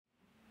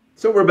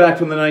So we're back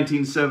from the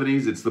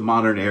 1970s. It's the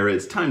modern era.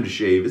 It's time to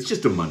shave. It's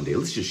just a Monday.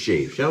 Let's just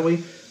shave, shall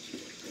we?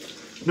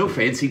 No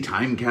fancy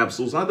time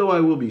capsules, although I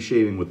will be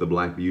shaving with the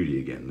Black Beauty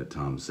again that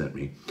Tom sent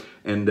me.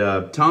 And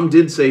Tom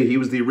did say he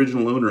was the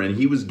original owner, and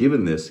he was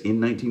given this in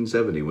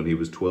 1970 when he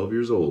was 12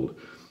 years old.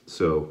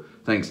 So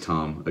thanks,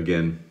 Tom.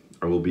 Again,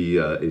 I will be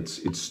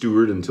its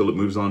steward until it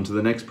moves on to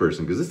the next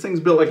person, because this thing's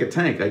built like a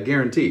tank, I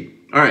guarantee.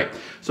 All right,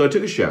 so I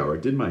took a shower,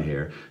 did my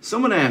hair.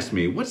 Someone asked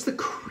me, what's the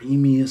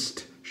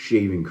creamiest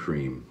shaving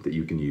cream that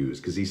you can use?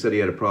 Because he said he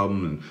had a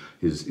problem and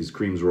his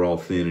creams were all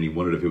thin, and he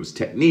wondered if it was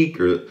technique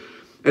or...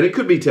 And it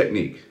could be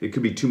technique. It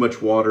could be too much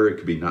water. It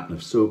could be not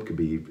enough soap. It could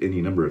be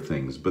any number of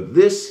things. But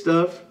this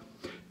stuff,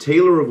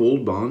 Taylor of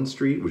Old Bond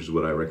Street, which is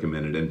what I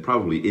recommended, and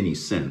probably any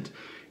scent,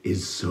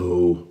 is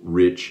so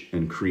rich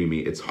and creamy.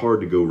 It's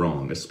hard to go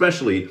wrong,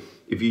 especially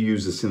if you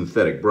use a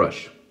synthetic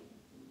brush.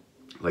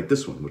 Like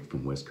this one, which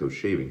from West Coast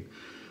Shaving.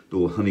 The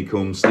little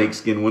honeycomb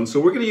snakeskin one. So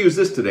we're going to use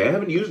this today. I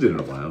haven't used it in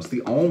a while. It's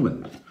the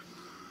almond.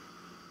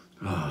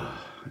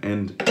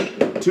 And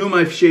two of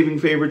my shaving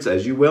favorites,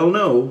 as you well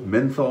know,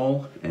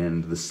 menthol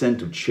and the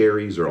scent of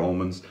cherries or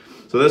almonds.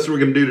 So that's what we're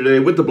going to do today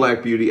with the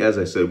Black Beauty, as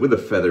I said, with a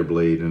feather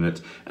blade in it.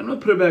 I'm going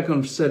to put it back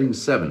on setting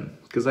 7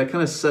 because I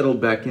kind of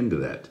settled back into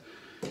that.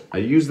 I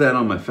use that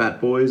on my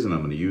fat boys, and I'm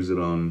going to use it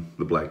on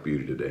the Black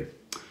Beauty today.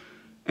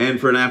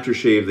 And for an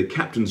aftershave, the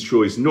Captain's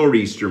Choice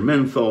Nor'easter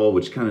Menthol,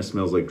 which kind of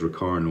smells like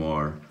Drakkar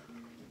Noir.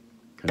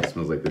 Kind of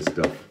smells like this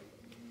stuff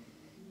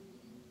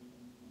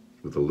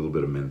with a little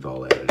bit of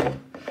menthol added in.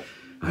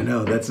 I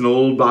know, that's an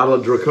old bottle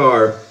of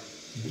Drakkar.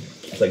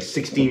 It's like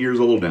 16 years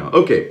old now.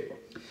 Okay,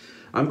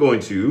 I'm going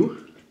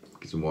to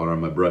get some water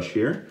on my brush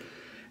here.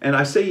 And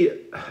I say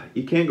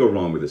you can't go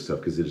wrong with this stuff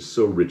because it is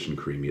so rich and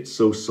creamy. It's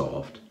so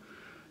soft.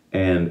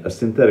 And a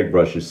synthetic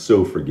brush is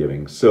so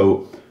forgiving.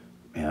 So,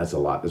 man, that's a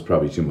lot. That's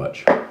probably too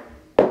much.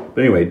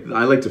 But anyway,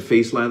 I like to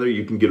face lather.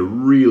 You can get a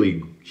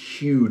really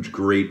huge,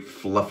 great,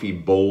 fluffy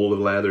bowl of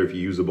lather if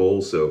you use a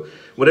bowl. So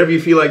whatever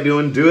you feel like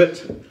doing, do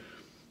it.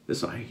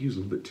 This I use a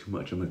little bit too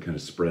much. I'm gonna kind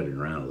of spread it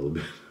around a little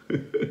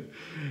bit.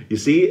 You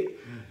see,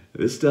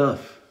 this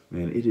stuff,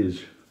 man, it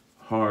is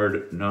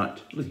hard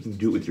not. Look, you can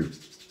do it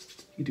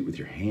with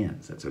your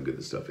hands. That's how good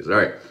this stuff is. All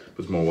right,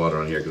 put some more water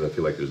on here because I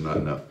feel like there's not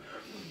enough.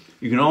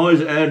 You can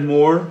always add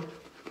more,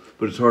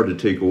 but it's hard to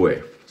take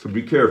away. So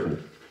be careful.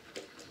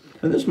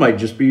 And this might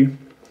just be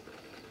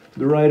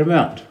the right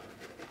amount.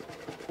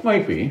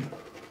 Might be,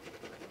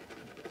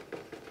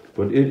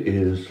 but it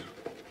is.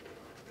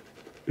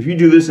 If you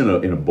do this in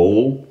a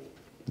bowl,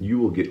 you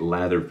will get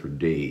lather for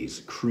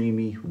days.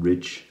 Creamy,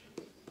 rich,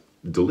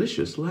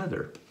 delicious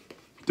lather.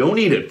 Don't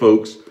eat it,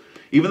 folks.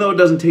 Even though it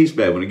doesn't taste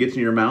bad when it gets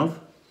in your mouth,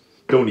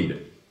 don't eat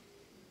it.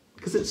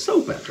 Because it's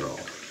soap after all.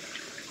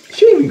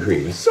 Shaving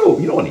cream is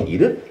soap. You don't want to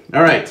eat it.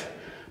 All right.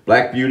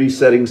 Black Beauty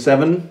setting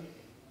 7.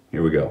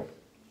 Here we go.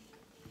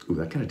 Ooh,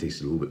 that kind of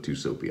tasted a little bit too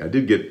soapy. I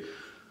did get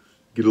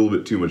a little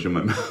bit too much in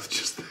my mouth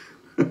just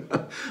then.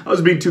 I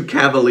was being too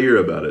cavalier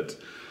about it.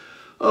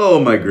 Oh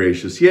my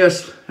gracious.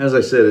 Yes, as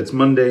I said, it's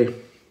Monday.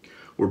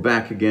 We're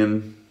back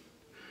again.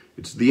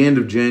 It's the end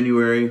of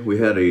January. We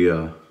had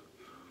a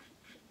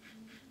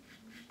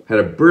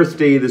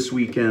birthday this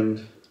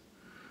weekend.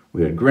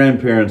 We had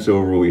grandparents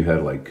over. We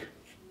had like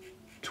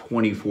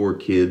 24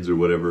 kids or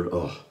whatever.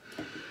 Oh,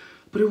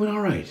 but it went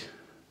all right.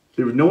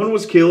 No one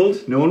was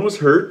killed. No one was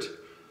hurt.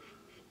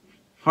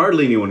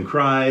 Hardly anyone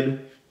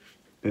cried.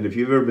 And if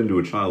you've ever been to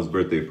a child's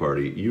birthday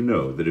party, you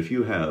know that if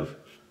you have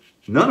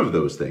none of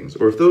those things,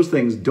 or if those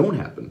things don't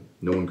happen,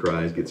 no one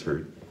cries, gets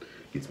hurt,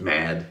 gets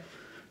mad,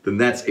 then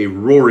that's a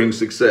roaring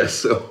success.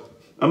 So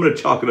I'm going to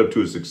chalk it up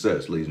to a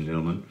success, ladies and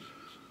gentlemen,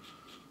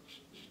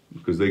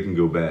 because they can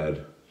go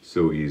bad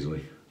so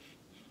easily.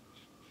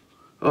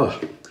 Oh,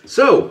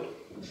 so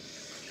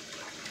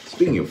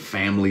speaking of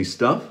family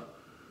stuff,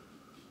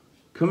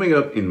 coming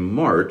up in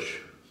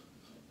March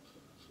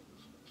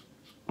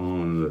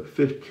on the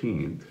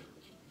 15th,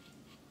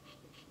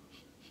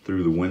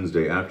 through the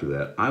Wednesday after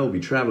that, I will be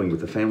traveling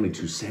with the family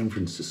to San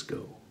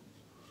Francisco.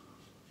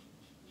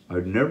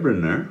 I've never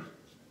been there.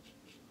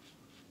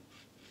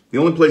 The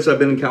only place I've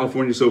been in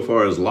California so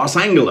far is Los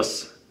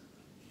Angeles.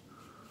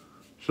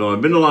 So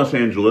I've been to Los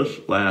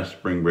Angeles last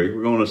spring break.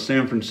 We're going to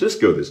San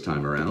Francisco this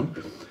time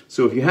around.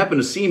 So if you happen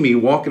to see me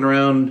walking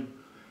around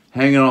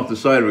hanging off the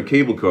side of a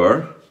cable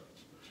car,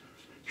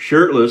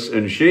 shirtless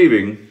and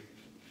shaving,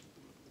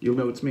 you'll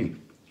know it's me.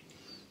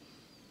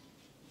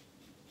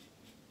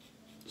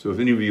 So if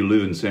any of you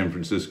live in San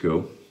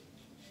Francisco,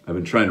 I've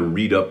been trying to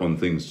read up on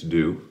things to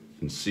do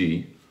and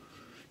see,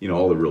 you know,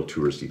 all the real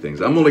touristy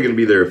things. I'm only going to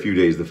be there a few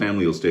days. The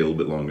family will stay a little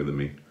bit longer than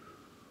me.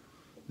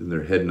 Then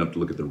they're heading up to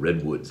look at the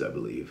redwoods, I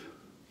believe.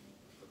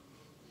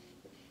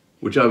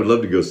 Which I would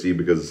love to go see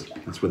because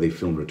that's where they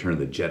filmed Return of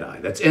the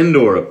Jedi. That's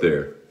Endor up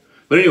there.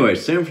 But anyway,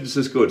 San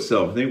Francisco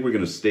itself, I think we're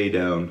going to stay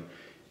down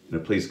in a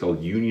place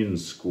called Union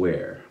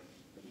Square.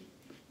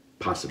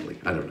 Possibly.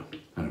 I don't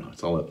know.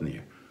 It's all up in the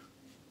air.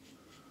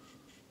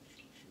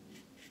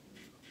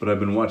 But I've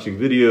been watching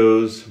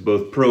videos,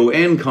 both pro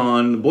and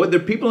con. Boy,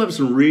 people have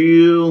some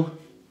real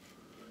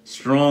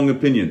strong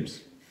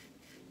opinions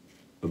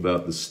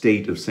about the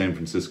state of San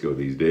Francisco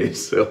these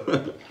days.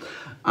 So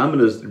I'm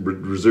going to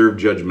reserve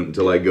judgment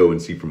until I go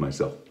and see for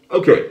myself.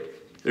 Okay,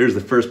 there's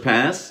the first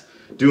pass.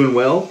 Doing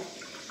well.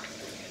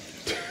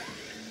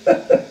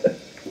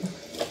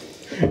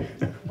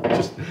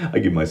 I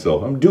give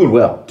myself, I'm doing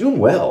well. Doing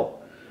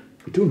well.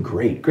 You're doing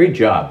great. Great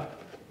job.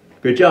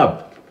 Great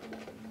job.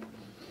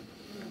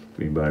 If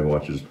anybody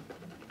watches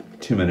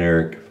Tim and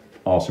Eric,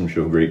 awesome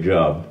show, great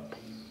job,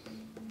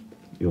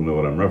 you'll know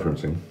what I'm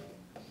referencing.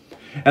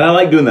 And I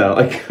like doing that.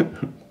 Like,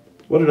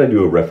 what did I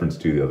do a reference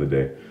to the other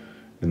day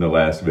in the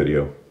last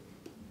video?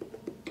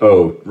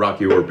 Oh,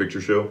 Rocky Horror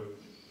Picture Show.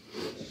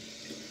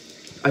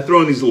 I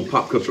throw in these little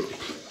pop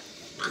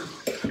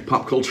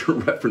culture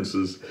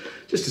references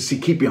just to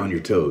keep you on your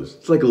toes.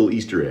 It's like a little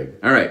Easter egg.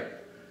 All right,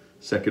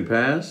 second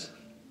pass.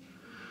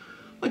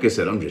 Like I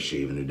said, I'm just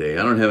shaving today.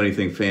 I don't have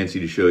anything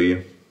fancy to show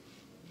you.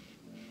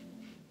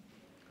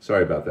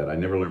 Sorry about that. I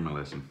never learned my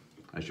lesson.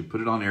 I should put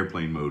it on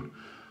airplane mode.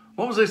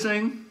 What was I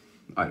saying?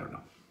 I don't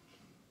know.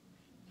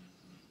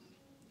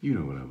 You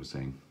know what I was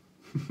saying.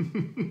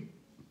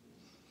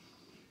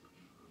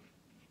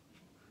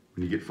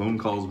 When you get phone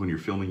calls when you're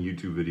filming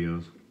YouTube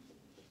videos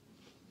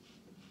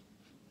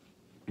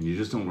and you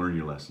just don't learn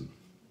your lesson.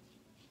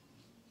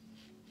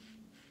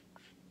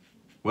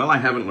 Well, I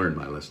haven't learned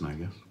my lesson, I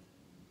guess.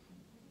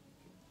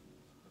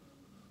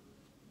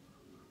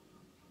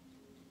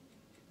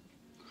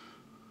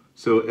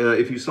 So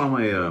if you saw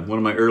my one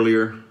of my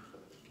earlier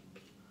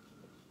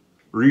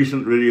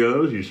recent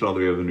videos, you saw that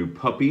we have a new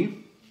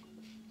puppy.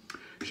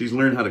 She's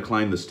learned how to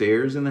climb the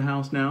stairs in the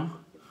house now.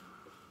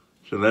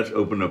 So that's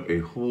opened up a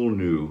whole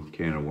new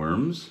can of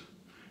worms.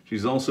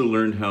 She's also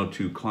learned how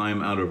to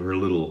climb out of her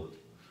little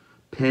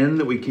pen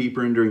that we keep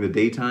her in during the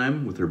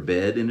daytime with her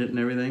bed in it and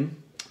everything.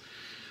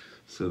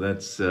 So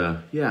that's,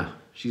 yeah,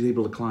 she's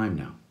able to climb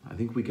now. I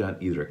think we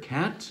got either a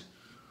cat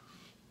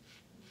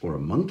or a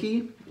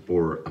monkey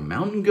or a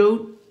mountain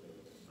goat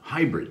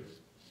hybrid.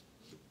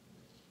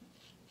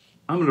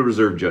 I'm going to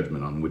reserve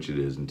judgment on which it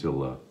is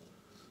until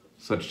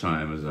such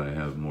time as I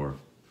have more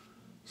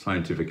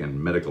scientific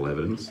and medical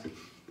evidence.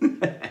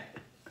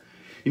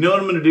 You know what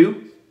I'm going to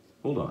do?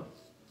 Hold on.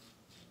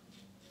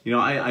 You know,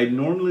 I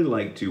normally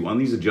like to, on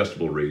these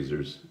adjustable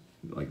razors,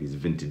 like these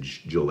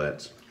vintage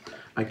Gillettes,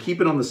 I keep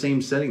it on the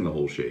same setting the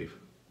whole shave.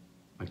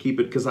 I keep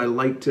it because I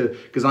like to,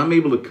 because I'm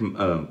able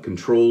to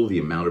control the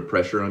amount of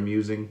pressure I'm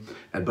using,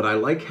 but I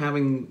like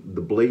having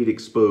the blade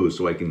exposed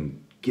so I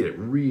can get it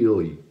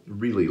really,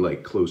 really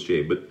like close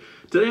shave. But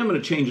today I'm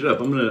going to change it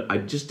up. I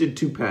just did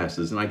 2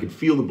 passes and I could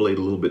feel the blade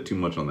a little bit too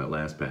much on that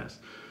last pass.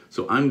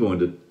 So I'm going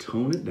to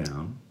tone it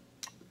down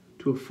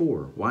to a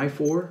 4. Why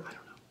 4? I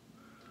don't know.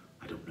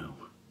 I don't know.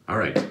 All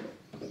right.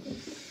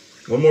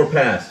 One more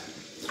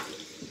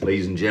pass,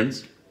 ladies and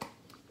gents.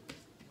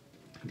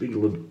 I think a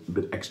little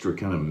bit extra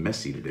kind of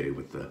messy today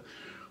with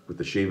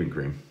the shaving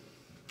cream.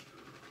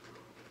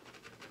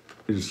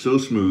 It is so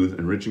smooth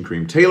and rich in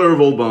cream. Taylor of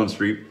Old Bond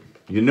Street.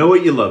 You know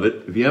it, you love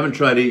it. If you haven't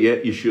tried it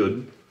yet, you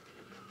should.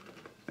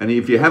 And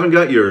if you haven't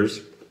got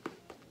yours,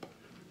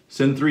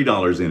 send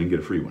 $3 in and get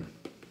a free one.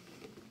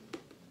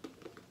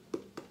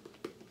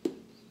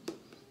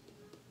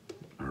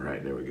 All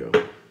right, there we go.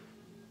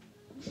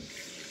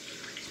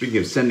 Speaking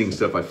of sending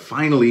stuff, I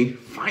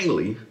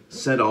finally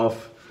sent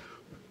off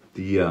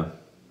the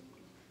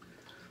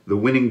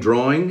winning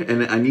drawing,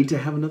 and I need to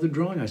have another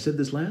drawing. I said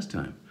this last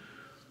time.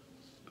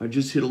 I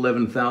just hit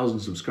 11,000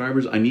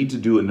 subscribers. I need to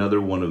do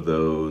another one of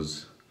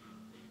those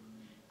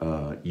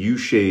you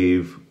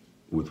shave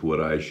with what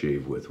I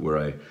shave with, where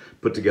I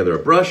put together a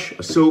brush,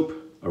 a soap,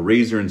 a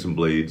razor, and some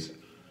blades,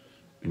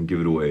 and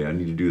give it away. I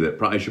need to do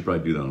that. I should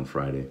probably do that on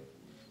Friday.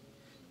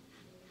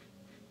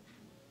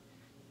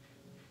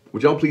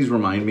 Would y'all please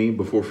remind me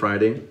before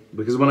Friday?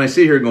 Because when I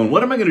sit here going,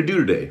 what am I going to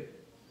do today?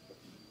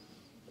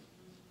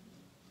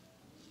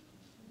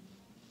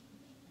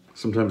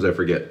 Sometimes I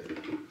forget.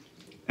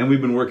 And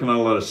we've been working on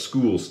a lot of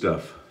school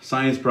stuff.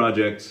 Science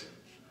projects,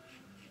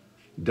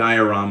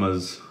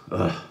 dioramas,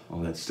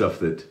 all that stuff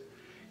that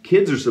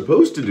kids are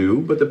supposed to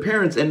do, but the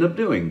parents end up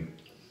doing.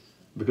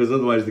 Because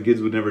otherwise the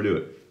kids would never do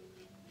it.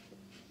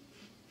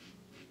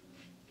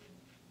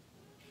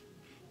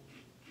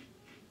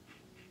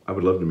 I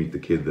would love to meet the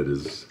kid that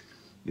is,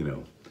 you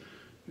know,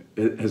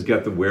 has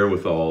got the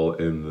wherewithal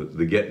and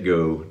the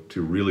get-go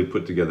to really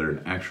put together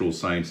an actual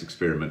science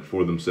experiment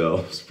for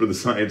themselves for the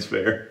science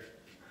fair.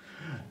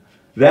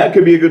 That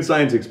could be a good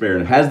science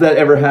experiment. Has that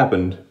ever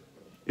happened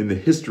in the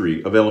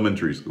history of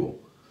elementary school?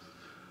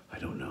 I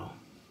don't know.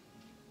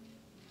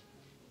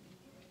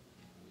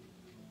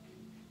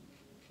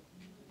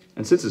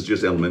 And since it's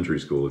just elementary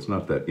school, it's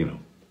not that, you know,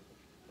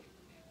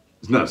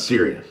 it's not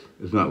serious.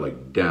 It's not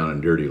like down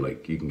and dirty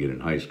like you can get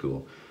in high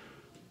school.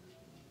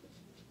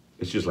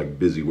 It's just like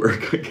busy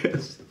work, I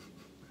guess.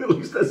 At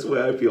least that's the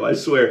way I feel. I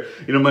swear.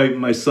 You know,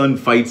 my son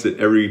fights it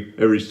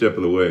every step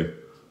of the way.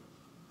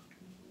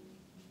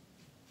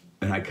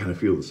 And I kind of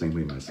feel the same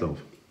way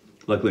myself.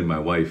 Luckily, my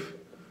wife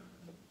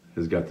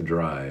has got the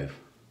drive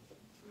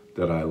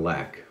that I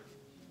lack,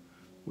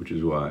 which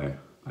is why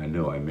I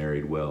know I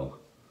married well.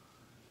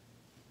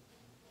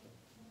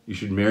 You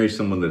should marry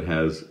someone that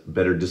has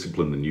better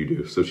discipline than you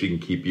do so she can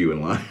keep you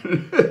in line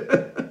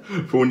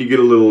for when you get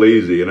a little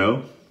lazy, you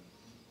know?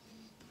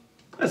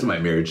 That's my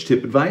marriage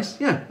tip advice.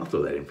 Yeah, I'll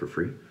throw that in for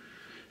free.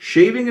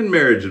 Shaving and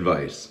marriage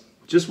advice.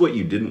 Just what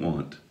you didn't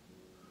want.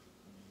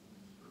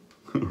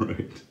 All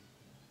right.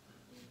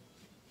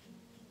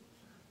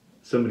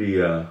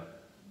 Somebody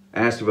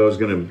asked if I was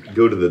going to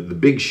go to the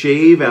Big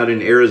Shave out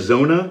in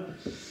Arizona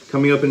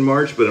coming up in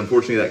March, but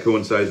unfortunately that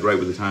coincides right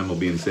with the time I'll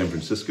be in San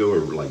Francisco, or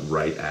like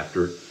right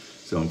after.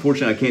 So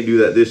unfortunately I can't do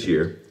that this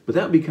year, but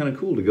that would be kind of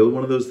cool to go to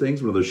one of those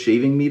things, one of those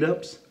shaving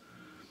meetups.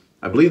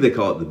 I believe they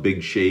call it the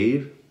Big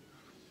Shave.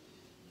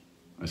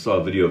 I saw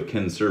a video of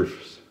Ken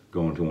Surfs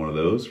going to one of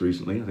those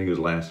recently. I think it was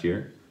last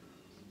year.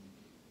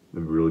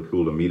 It'd be really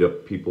cool to meet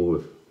up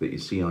people that you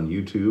see on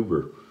YouTube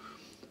or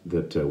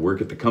that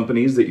work at the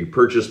companies that you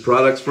purchase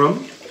products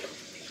from.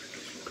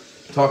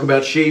 Talk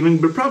about shaving,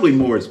 but probably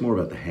it's more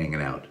about the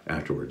hanging out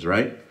afterwards,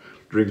 right?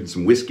 Drinking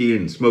some whiskey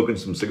and smoking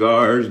some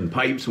cigars and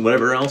pipes and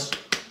whatever else.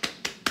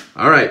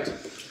 All right,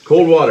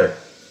 cold water.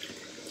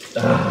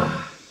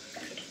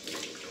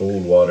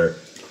 Cold water.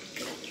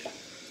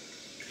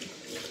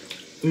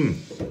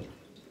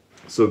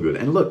 So good.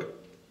 And look,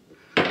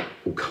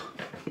 oh God,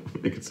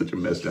 I'm making such a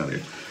mess down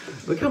here.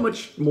 Look how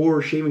much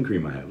more shaving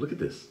cream I have. Look at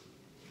this.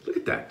 Look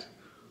at that.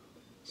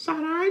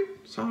 Side-eye,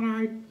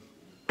 side-eye.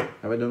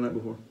 Have I done that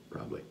before?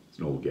 Probably. It's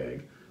an old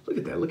gag. Look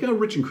at that. Look how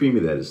rich and creamy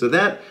that is. So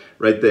that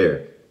right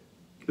there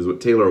is what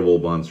Taylor of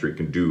Old Bond Street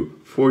can do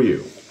for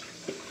you.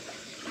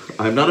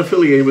 I'm not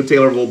affiliated with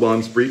Taylor of Old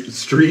Bond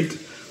Street,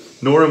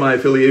 nor am I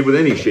affiliated with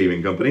any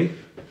shaving company.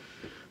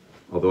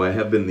 Although I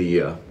have been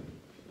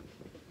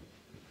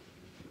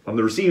on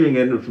the receiving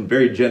end of some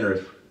very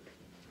generous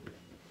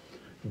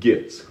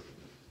gifts.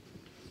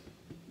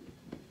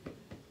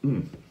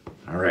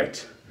 All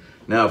right.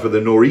 Now for the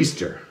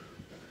nor'easter.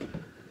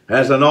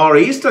 There's a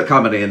nor'easter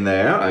coming in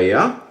there,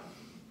 yeah?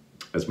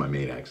 That's my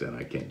main accent.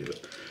 I can't do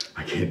it.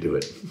 I can't do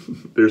it.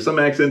 There's some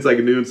accents I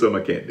can do and some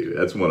I can't do.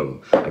 That's one of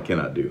them I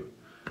cannot do.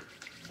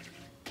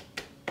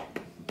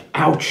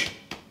 Ouch.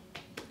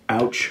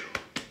 Ouch.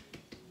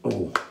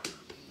 Oh.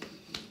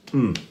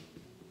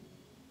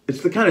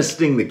 It's the kind of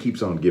sting that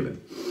keeps on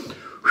giving.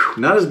 Whew.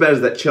 Not as bad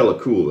as that Cella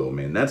Cool though,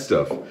 man. That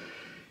stuff,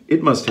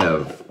 it must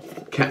have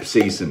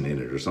capsaicin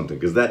in it or something,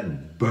 because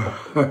that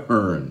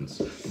burns.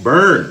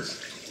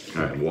 Burns.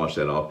 All right, wash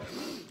that off.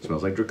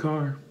 Smells like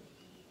Drakkar.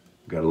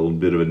 Got a little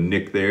bit of a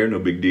nick there, no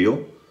big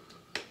deal.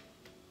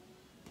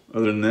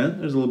 Other than that,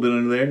 there's a little bit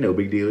under there, no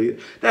big deal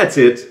either. That's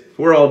it.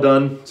 We're all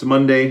done. It's a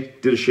Monday.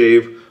 Did a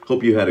shave.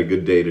 Hope you had a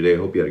good day today.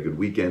 Hope you had a good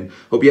weekend.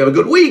 Hope you have a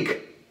good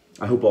week.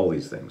 I hope all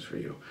these things for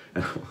you.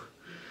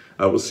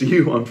 I will see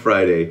you on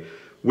Friday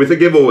with a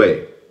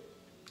giveaway.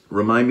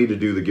 Remind me to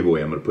do the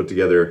giveaway. I'm going to put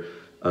together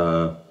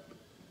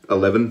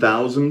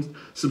 11,000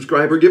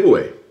 subscriber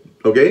giveaway.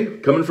 Okay?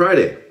 Coming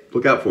Friday.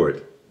 Look out for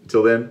it.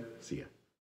 Until then,